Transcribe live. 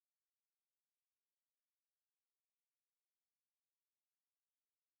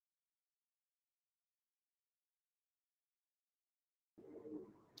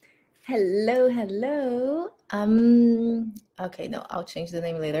Hello, hello. Okay, no, I'll change the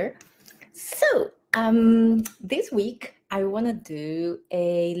name later. This week I want to do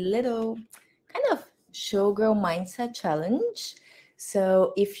a little kind of showgirl mindset challenge.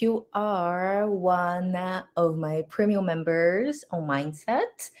 So, if you are one of my premium members on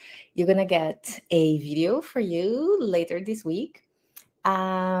Mindset, you're gonna get a video for you later this week.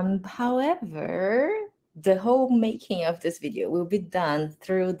 However, the whole making of this video will be done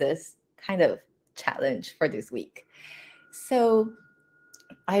through this kind of challenge for this week. So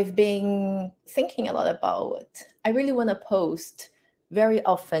I've been thinking a lot about I really want to post very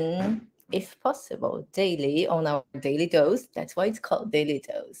often, if possible, daily on our daily dose. That's why it's called daily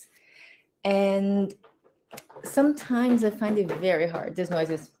dose. And sometimes I find it very hard. This noise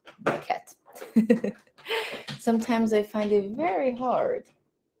is my cat. Sometimes I find it very hard.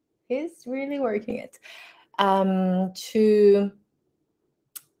 He's really working it to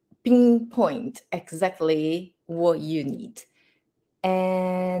pinpoint exactly what you need.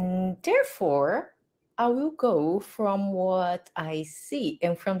 And therefore, I will go from what I see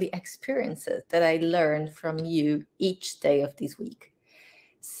and from the experiences that I learn from you each day of this week.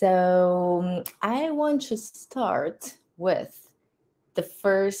 So I want to start with the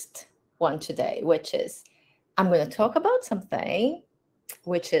first one today, which is I'm going to talk about something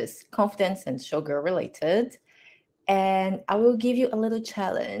which is confidence and showgirl related. And I will give you a little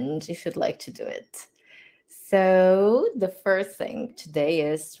challenge if you'd like to do it. So, the first thing today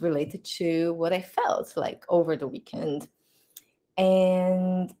is related to what I felt like over the weekend.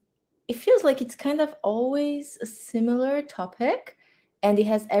 And it feels like it's kind of always a similar topic, and it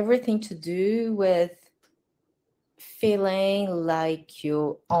has everything to do with feeling like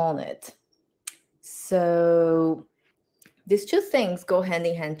you own it. So, these two things go hand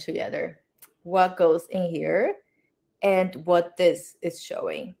in hand together. What goes in here and what this is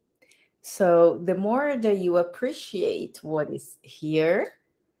showing. So the more that you appreciate what is here,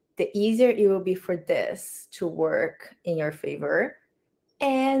 the easier it will be for this to work in your favor.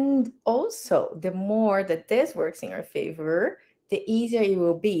 And also, the more that this works in your favor, the easier it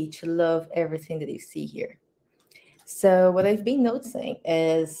will be to love everything that you see here. So, what I've been noticing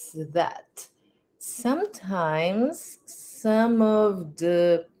is that sometimes some of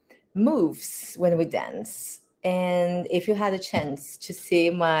the moves when we dance, and if you had a chance to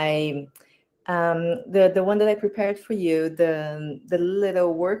see my the one that I prepared for you, the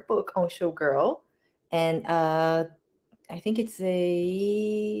little workbook on Showgirl, and I think it's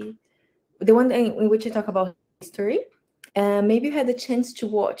the one in which you talk about history. Maybe you had the chance to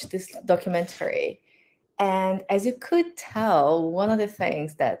watch this documentary. And as you could tell, one of the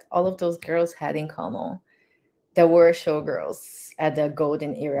things that all of those girls had in common that were showgirls at the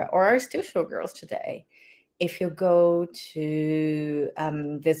golden era or are still showgirls today. If you go to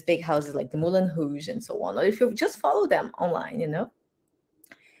these big houses like the Moulin Rouge and so on, or if you just follow them online,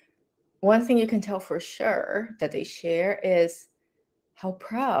 one thing you can tell for sure that they share is how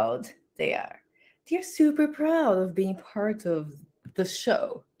proud they are. They're super proud of being part of the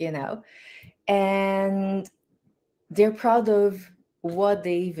show, and they're proud of what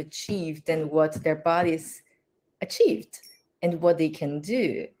they've achieved and what their bodies achieved and what they can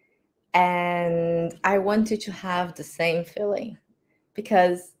do. And I want you to have the same feeling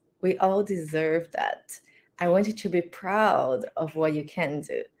because we all deserve that. I want you to be proud of what you can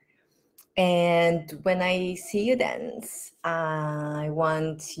do. And when I see you dance, I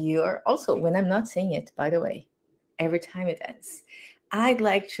want you, or also when I'm not seeing it, by the way, every time you dance, I'd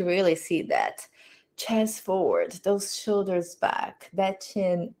like to really see that chest forward, those shoulders back, that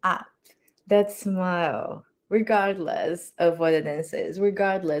chin up, that smile, regardless of what the dance is,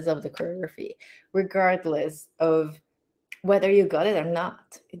 regardless of the choreography, regardless of whether you got it or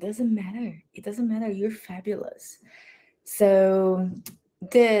not. It doesn't matter. It doesn't matter. You're fabulous. So,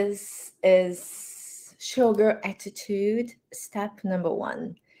 this is Showgirl Attitude, step number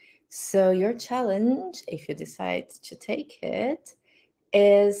one. So, your challenge, if you decide to take it,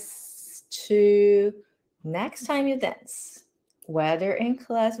 is to next time you dance, whether in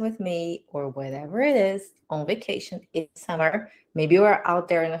class with me or whatever it is, on vacation in summer, maybe you are out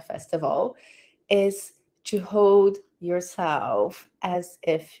there in a festival, is to hold yourself as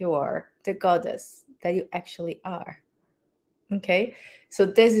if you are the goddess that you actually are. Okay, so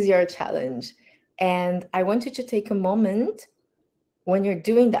this is your challenge. And I want you to take a moment when you're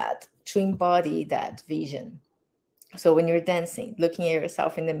doing that to embody that vision. So when you're dancing, looking at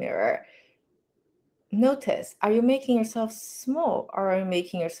yourself in the mirror, notice, are you making yourself small or are you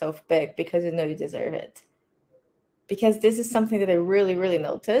making yourself big because you know you deserve it? Because this is something that I really, really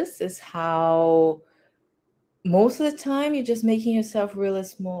notice is how most of the time you're just making yourself really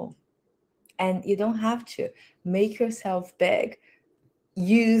small. And you don't have to make yourself big.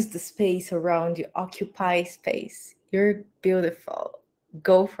 Use the space around you, occupy space. You're beautiful.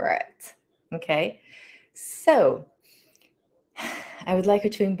 Go for it. Okay? So, I would like you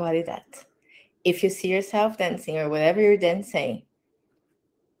to embody that. If you see yourself dancing or whatever you're dancing,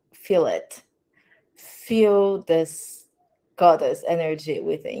 feel it. Feel this goddess energy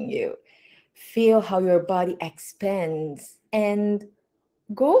within you. Feel how your body expands and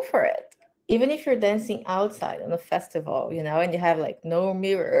go for it. Even if you're dancing outside on a festival, and you have like no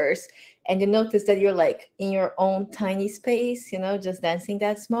mirrors, and you notice that you're like in your own tiny space, just dancing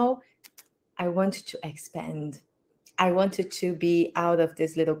that small, I want you to expand. I want you to be out of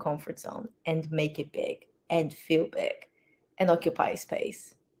this little comfort zone and make it big and feel big and occupy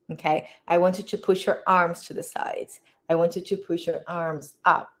space. Okay. I want you to push your arms to the sides. I want you to push your arms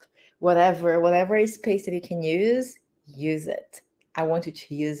up. Whatever space that you can use it. I want you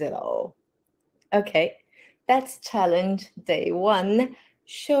to use it all. Okay. That's challenge day 1.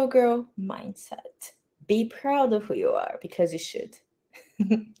 Showgirl mindset. Be proud of who you are because you should.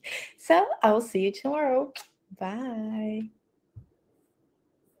 So I will see you tomorrow. Bye.